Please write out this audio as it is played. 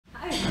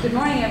Good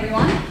morning,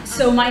 everyone.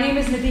 So my name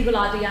is Nidhi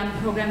Gulati. I'm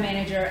a program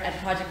manager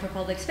at Project for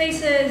Public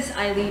Spaces.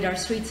 I lead our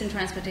streets and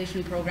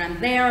transportation program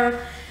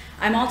there.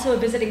 I'm also a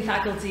visiting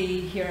faculty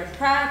here at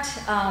Pratt,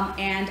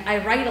 and I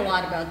write a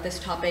lot about this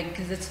topic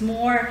because it's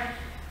more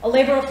a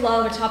labor of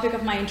love, a topic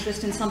of my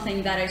interest, and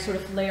something that I sort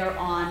of layer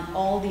on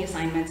all the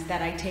assignments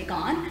that I take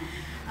on.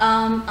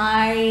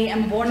 I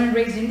am born and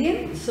raised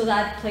Indian, so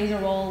that plays a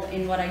role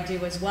in what I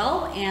do as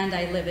well, and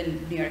I live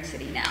in New York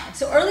City now.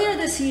 So earlier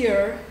this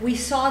year, we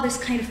saw this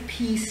kind of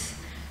piece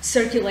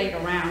circulate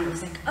around. It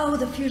was like, oh,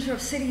 the future of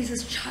cities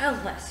is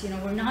childless. You know,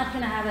 we're not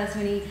going to have as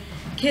many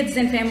kids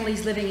and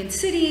families living in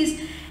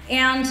cities.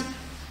 And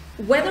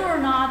whether or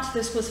not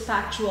this was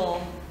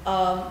factual,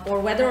 or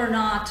whether or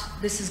not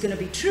this is going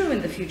to be true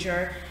in the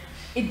future,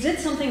 it did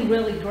something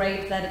really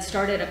great that it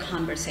started a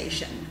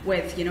conversation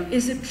with, you know,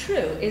 is it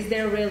true? Is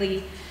there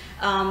really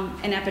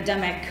an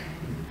epidemic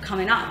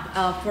coming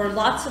up? For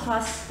lots of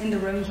us in the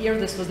room here,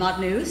 this was not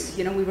news.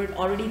 You know, we were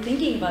already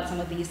thinking about some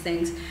of these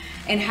things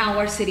and how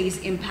our cities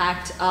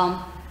impact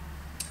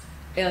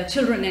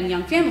children and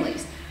young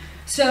families.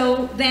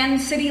 So then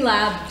City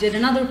Lab did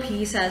another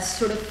piece as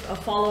sort of a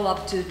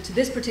follow-up to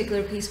this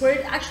particular piece where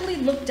it actually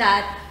looked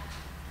at,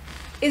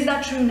 is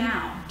that true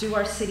now? Do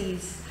our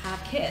cities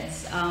have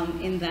kids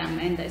in them,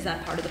 and is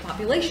that part of the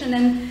population?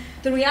 And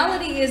the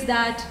reality is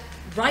that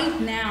right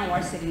now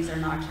our cities are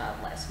not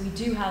childless. We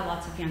do have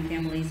lots of young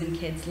families and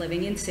kids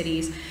living in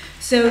cities.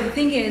 So the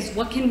thing is,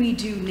 what can we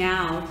do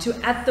now to,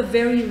 at the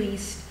very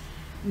least,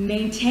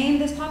 maintain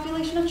this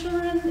population of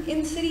children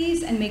in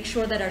cities and make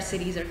sure that our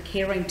cities are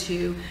catering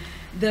to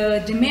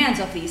the demands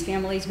of these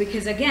families?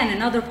 Because again,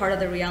 another part of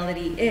the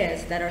reality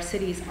is that our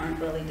cities aren't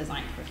really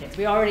designed for kids.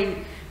 We already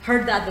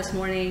heard that this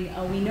morning.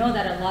 We know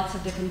that at lots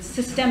of different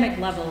systemic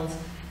levels,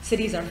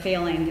 cities are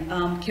failing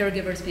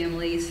caregivers,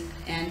 families,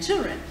 and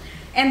children.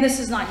 And this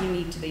is not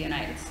unique to the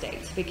United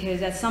States,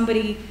 because as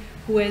somebody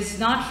who is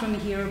not from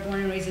here,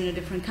 born and raised in a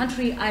different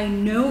country, I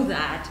know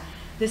that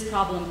this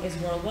problem is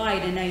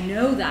worldwide, and I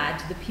know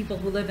that the people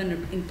who live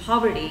in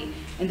poverty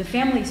and the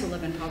families who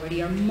live in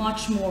poverty are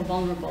much more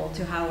vulnerable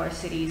to how our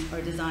cities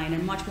are designed,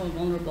 and much more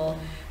vulnerable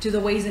to the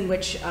ways in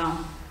which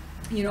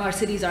you know, our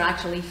cities are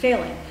actually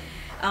failing.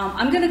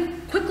 I'm going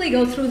to quickly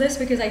go through this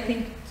because I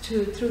think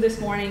through this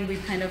morning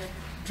we've kind of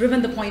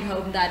driven the point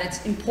home that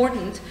it's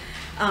important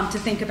to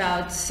think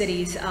about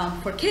cities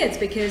for kids,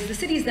 because the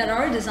cities that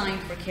are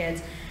designed for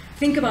kids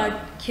think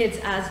about kids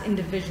as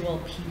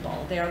individual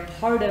people. They are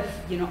part of,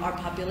 you know, our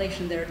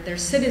population. They're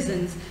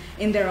citizens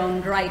in their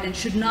own right and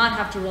should not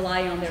have to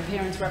rely on their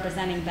parents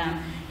representing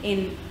them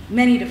in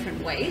many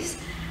different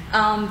ways.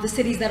 The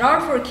cities that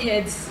are for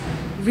kids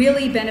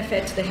really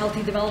benefit the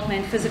healthy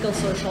development, physical,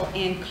 social,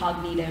 and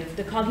cognitive.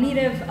 The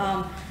cognitive,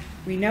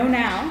 we know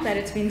now that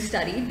it's being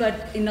studied,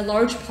 but in a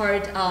large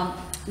part,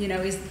 you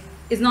know,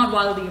 is not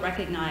widely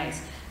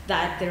recognized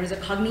that there is a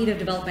cognitive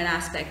development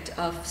aspect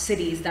of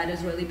cities that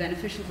is really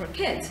beneficial for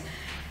kids.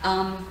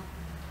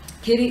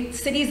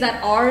 Cities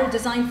that are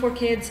designed for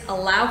kids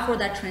allow for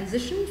that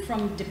transition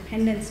from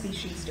dependent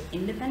species to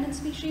independent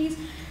species,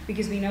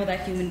 because we know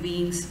that human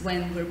beings,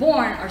 when we're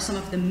born, are some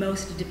of the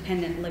most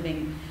dependent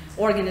living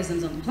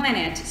organisms on the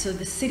planet. So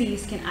the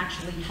cities can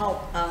actually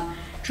help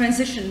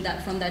transition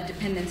that from that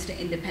dependence to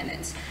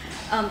independence.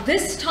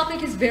 This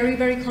topic is very,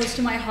 very close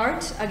to my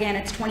heart. Again,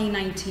 it's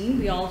 2019.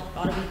 We all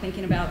ought to be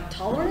thinking about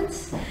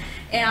tolerance.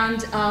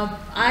 And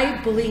I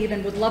believe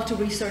and would love to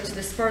research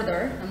this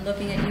further. I'm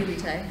looking at you,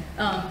 Rita.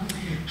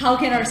 How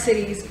can our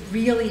cities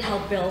really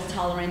help build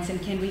tolerance,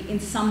 and can we in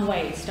some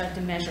way start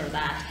to measure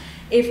that?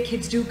 If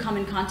kids do come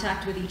in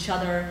contact with each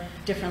other,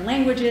 different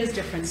languages,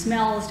 different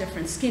smells,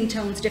 different skin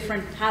tones,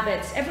 different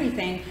habits,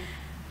 everything,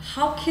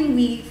 how can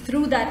we,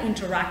 through that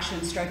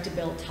interaction, start to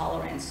build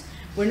tolerance?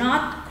 We're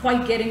not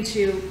quite getting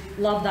to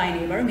love thy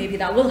neighbor, maybe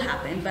that will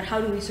happen, but how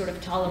do we sort of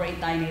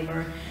tolerate thy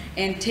neighbor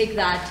and take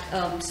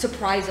that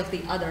surprise of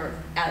the other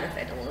out of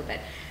it a little bit?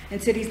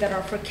 And cities that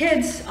are for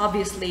kids,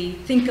 obviously,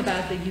 think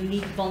about the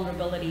unique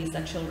vulnerabilities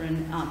that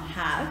children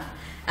have,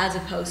 as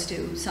opposed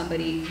to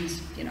somebody who's,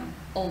 you know,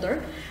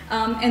 older.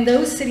 And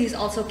those cities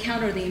also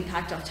counter the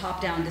impact of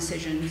top-down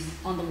decisions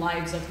on the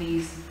lives of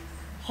these,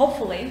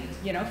 hopefully,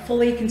 you know,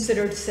 fully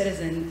considered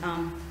citizens,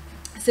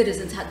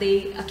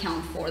 they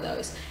account for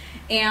those.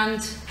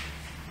 And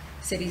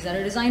cities that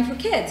are designed for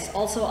kids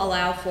also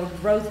allow for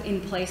growth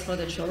in place for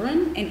the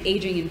children and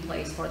aging in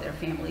place for their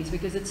families,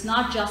 because it's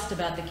not just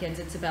about the kids,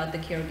 it's about the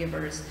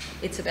caregivers,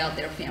 it's about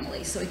their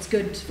families. So it's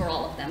good for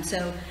all of them.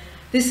 So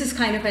this is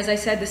kind of, as I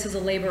said, this is a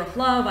labor of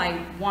love.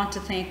 I want to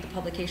thank the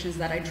publications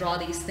that I draw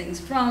these things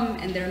from,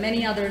 and there are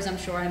many others I'm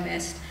sure I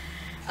missed,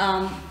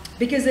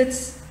 because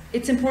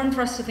it's important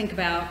for us to think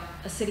about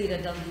a city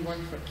that doesn't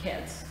work for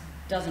kids.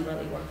 Doesn't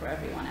really work for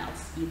everyone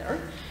else either,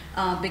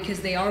 because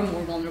they are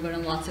more vulnerable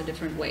in lots of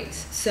different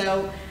ways.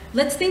 So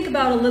let's think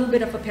about a little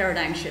bit of a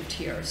paradigm shift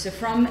here. So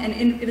from an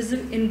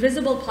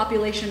invisible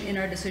population in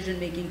our decision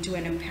making to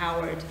an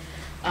empowered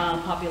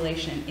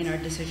population in our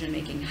decision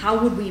making. How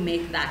would we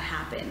make that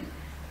happen?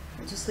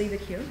 I'll just leave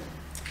it here.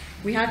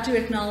 We have to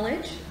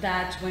acknowledge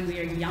that when we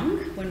are young,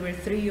 when we're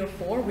 3 or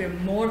 4, we're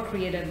more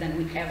creative than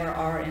we ever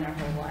are in our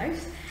whole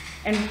lives.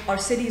 And our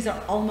cities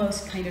are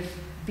almost kind of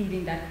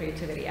beating that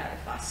creativity out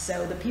of us.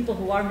 So the people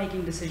who are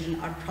making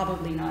decisions are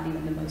probably not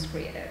even the most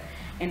creative.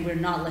 And we're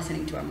not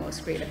listening to our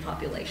most creative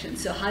population.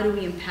 So how do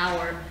we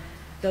empower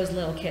those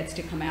little kids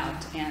to come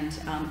out and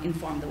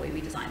inform the way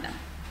we design them?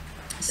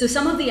 So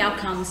some of the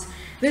outcomes,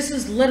 this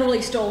is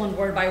literally stolen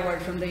word by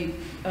word from the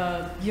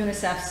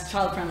UNICEF's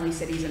Child Friendly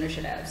Cities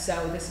Initiative.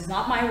 So this is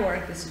not my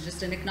work, this is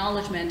just an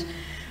acknowledgement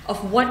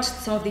of what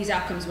some of these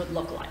outcomes would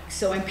look like.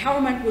 So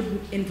empowerment would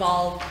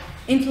involve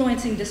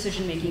influencing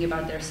decision making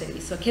about their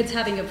cities. So kids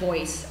having a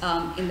voice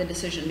in the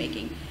decision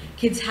making,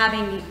 kids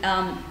having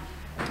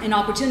an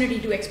opportunity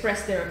to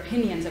express their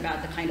opinions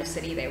about the kind of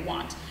city they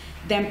want,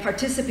 them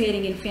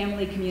participating in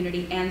family,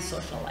 community, and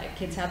social life.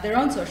 Kids have their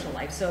own social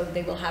life, so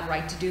they will have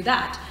right to do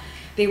that.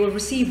 They will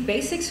receive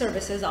basic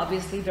services,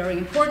 obviously very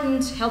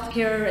important,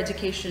 healthcare,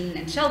 education,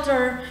 and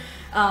shelter,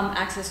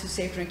 access to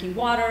safe drinking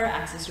water,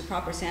 access to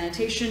proper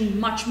sanitation,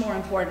 much more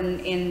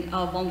important in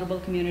vulnerable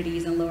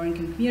communities and lower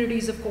income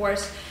communities, of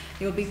course.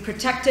 They will be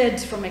protected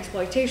from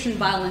exploitation,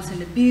 violence,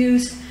 and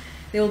abuse.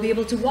 They will be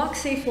able to walk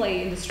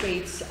safely in the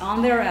streets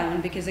on their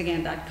own because,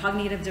 again, that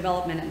cognitive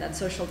development and that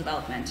social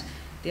development.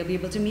 They'll be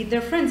able to meet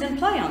their friends and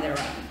play on their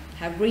own,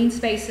 have green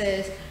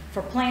spaces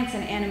for plants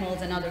and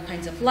animals and other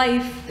kinds of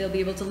life. They'll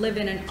be able to live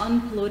in an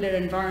unpolluted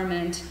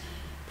environment,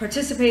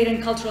 participate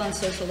in cultural and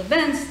social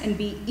events, and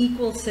be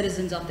equal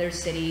citizens of their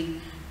city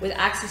with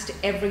access to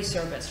every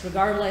service,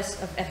 regardless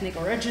of ethnic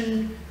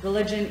origin,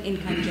 religion,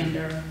 income,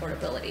 gender, or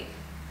ability.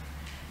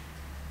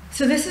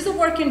 So this is a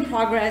work in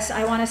progress.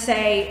 I want to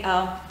say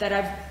that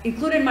I've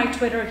included my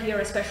Twitter here,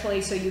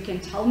 especially so you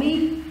can tell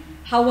me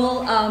how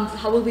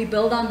will we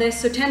build on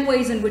this. So 10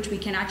 ways in which we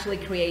can actually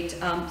create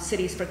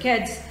cities for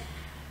kids,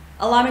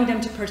 allowing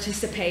them to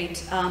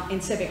participate in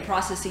civic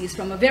processes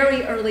from a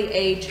very early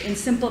age in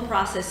simple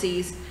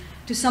processes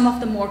to some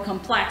of the more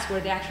complex where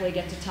they actually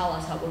get to tell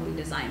us how will we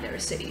design their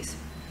cities.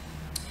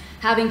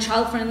 Having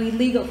child-friendly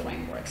legal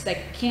frameworks,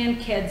 that can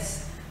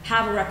kids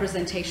have a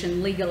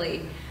representation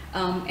legally?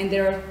 And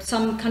there are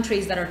some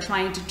countries that are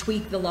trying to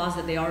tweak the laws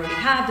that they already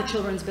have. The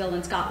Children's Bill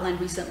in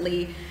Scotland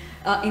recently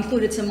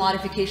included some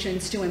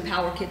modifications to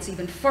empower kids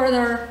even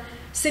further.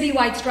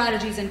 Citywide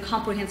strategies and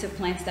comprehensive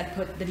plans that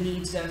put the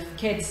needs of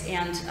kids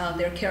and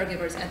their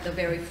caregivers at the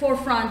very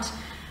forefront.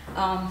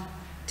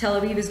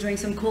 Tel Aviv is doing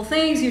some cool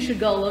things. You should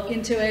go look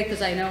into it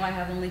because I know I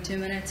have only 2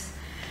 minutes.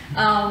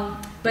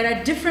 But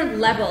at different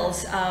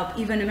levels,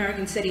 even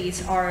American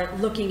cities are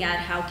looking at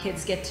how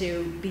kids get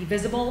to be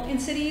visible in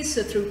cities.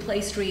 So through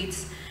play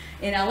streets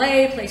in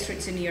LA, play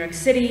streets in New York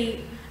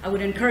City. I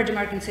would encourage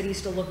American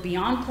cities to look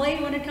beyond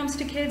play when it comes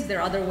to kids. There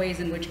are other ways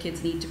in which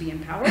kids need to be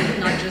empowered,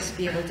 not just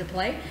be able to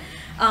play.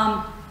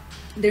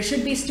 There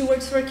should be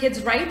stewards for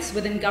kids' rights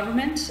within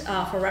government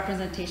for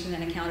representation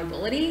and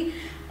accountability.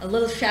 A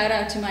little shout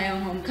out to my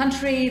own home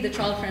country. The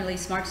Child-Friendly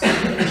Smart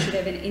City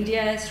Initiative in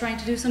India is trying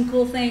to do some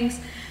cool things.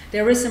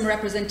 There is some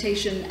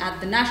representation at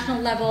the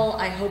national level.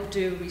 I hope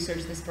to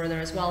research this further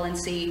as well and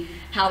see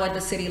how at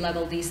the city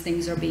level these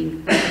things are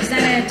being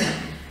represented.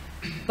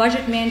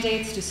 Budget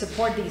mandates to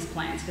support these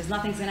plans, because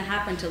nothing's going to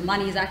happen until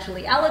money is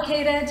actually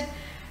allocated.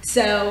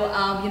 So,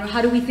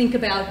 how do we think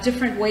about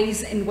different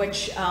ways in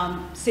which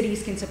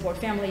cities can support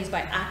families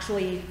by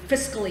actually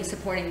fiscally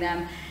supporting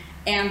them?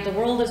 And the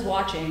world is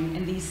watching,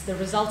 and the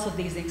results of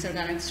these things are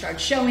going to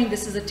start showing.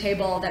 This is a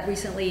table that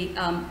recently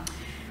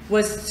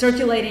was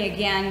circulating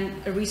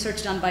again, a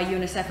research done by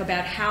UNICEF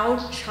about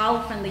how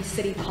child-friendly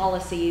city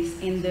policies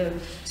in the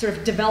sort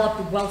of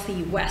developed,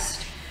 wealthy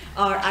West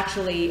are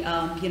actually,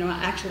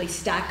 actually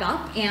stack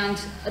up,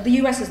 and the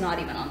U.S. is not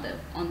even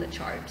on the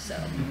chart.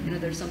 So,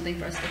 there's something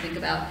for us to think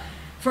about.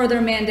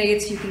 Further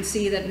mandates, you can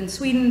see that in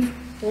Sweden,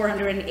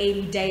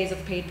 480 days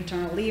of paid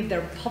paternal leave.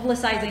 They're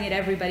publicizing it.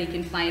 Everybody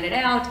can find it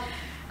out.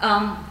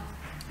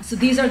 So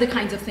these are the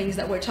kinds of things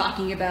that we're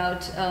talking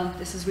about.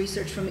 This is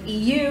research from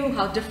EU,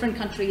 how different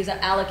countries are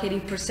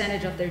allocating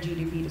percentage of their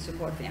GDP to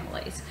support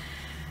families.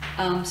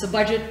 So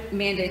budget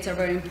mandates are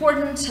very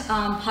important.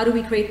 How do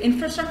we create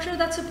infrastructure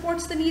that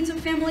supports the needs of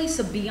families?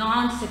 So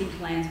beyond city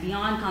plans,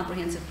 beyond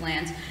comprehensive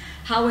plans,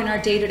 how in our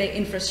day-to-day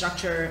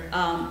infrastructure,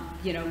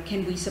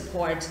 can we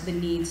support the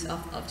needs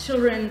of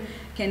children?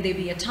 Can they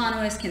be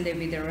autonomous? Can they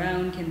be their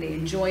own? Can they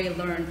enjoy,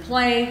 learn,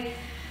 play?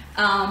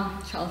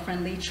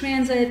 Child-friendly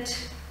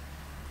transit,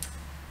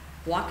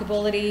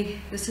 walkability.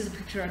 This is a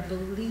picture, I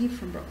believe,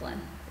 from Brooklyn.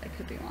 I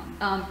could be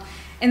wrong.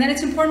 And then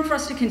it's important for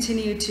us to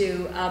continue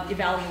to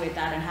evaluate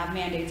that and have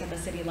mandates at the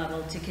city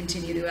level to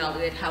continue to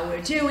evaluate how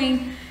we're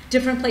doing.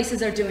 Different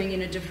places are doing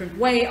in a different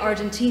way.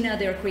 Argentina,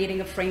 they're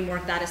creating a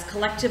framework that is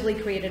collectively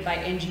created by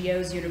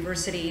NGOs,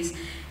 universities,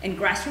 and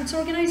grassroots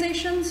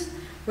organizations.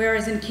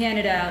 Whereas in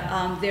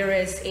Canada, there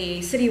is a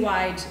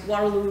citywide,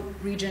 Waterloo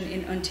region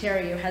in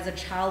Ontario has a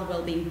child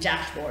well-being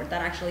dashboard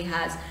that actually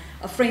has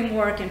a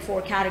framework and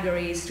 4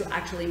 categories to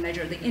actually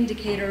measure the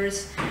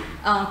indicators.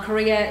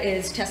 Korea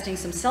is testing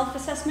some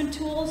self-assessment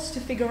tools to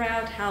figure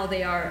out how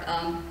they are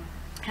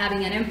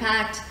having an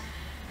impact.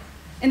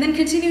 And then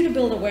continue to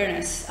build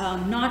awareness,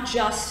 not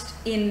just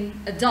in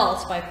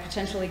adults by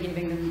potentially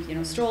giving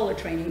them, stroller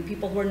training.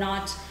 People who are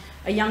not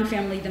a young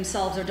family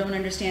themselves or don't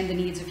understand the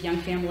needs of young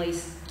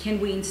families, can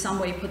we in some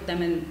way put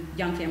them in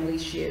young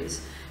families'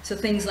 shoes? So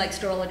things like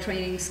stroller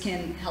trainings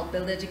can help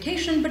build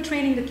education, but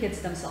training the kids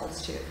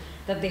themselves too,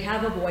 that they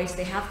have a voice,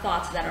 they have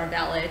thoughts that are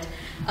valid.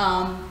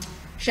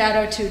 Shout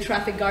out to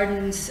traffic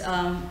gardens,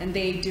 and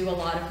they do a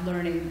lot of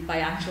learning by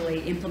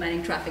actually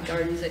implementing traffic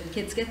gardens that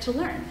kids get to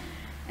learn.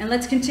 And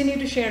let's continue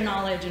to share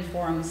knowledge in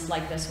forums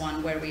like this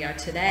one where we are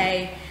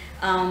today.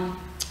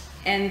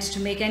 And to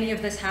make any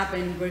of this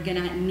happen, we're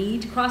gonna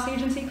need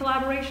cross-agency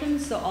collaboration.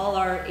 So all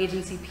our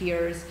agency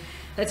peers,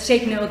 let's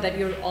take note that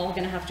you're all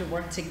gonna have to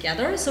work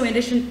together. So in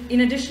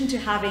addition to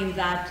having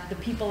that, the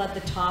people at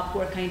the top who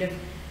are kind of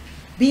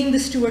being the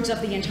stewards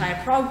of the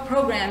entire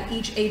program,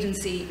 each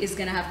agency is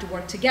gonna have to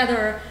work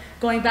together.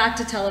 Going back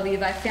to Tel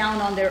Aviv, I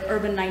found on their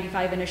Urban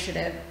 95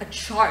 initiative a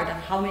chart of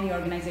how many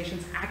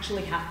organizations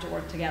actually have to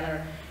work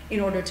together in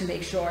order to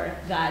make sure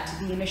that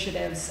the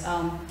initiatives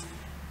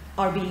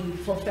are being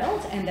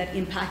fulfilled and that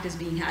impact is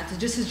being had. So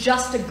this is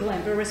just a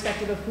glimpse,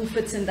 irrespective of who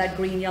fits in that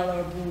green, yellow,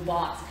 or blue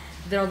box.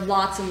 There are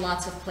lots and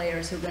lots of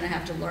players who are gonna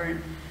have to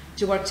learn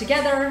to work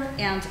together,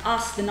 and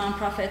us, the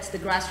nonprofits, the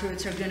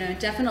grassroots, are gonna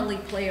definitely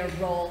play a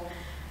role,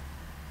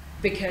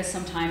 because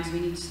sometimes we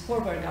need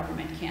support where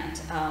government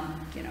can't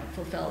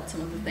fulfill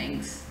some of the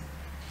things.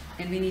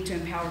 And we need to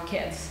empower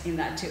kids in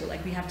that too.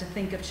 Like, we have to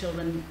think of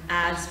children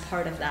as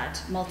part of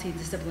that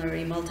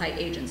multidisciplinary,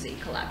 multi-agency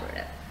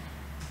collaborative.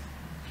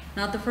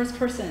 Not the first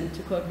person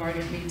to quote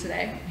Margaret Mead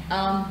today.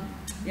 Let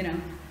you read it.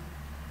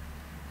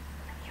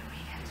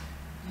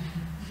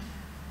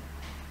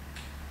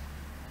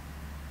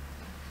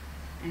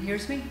 And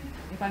here's me.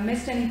 If I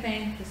missed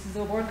anything, this is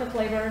a work of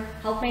labor.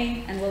 Help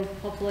me, and we'll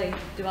hopefully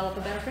develop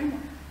a better framework.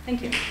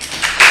 Thank you.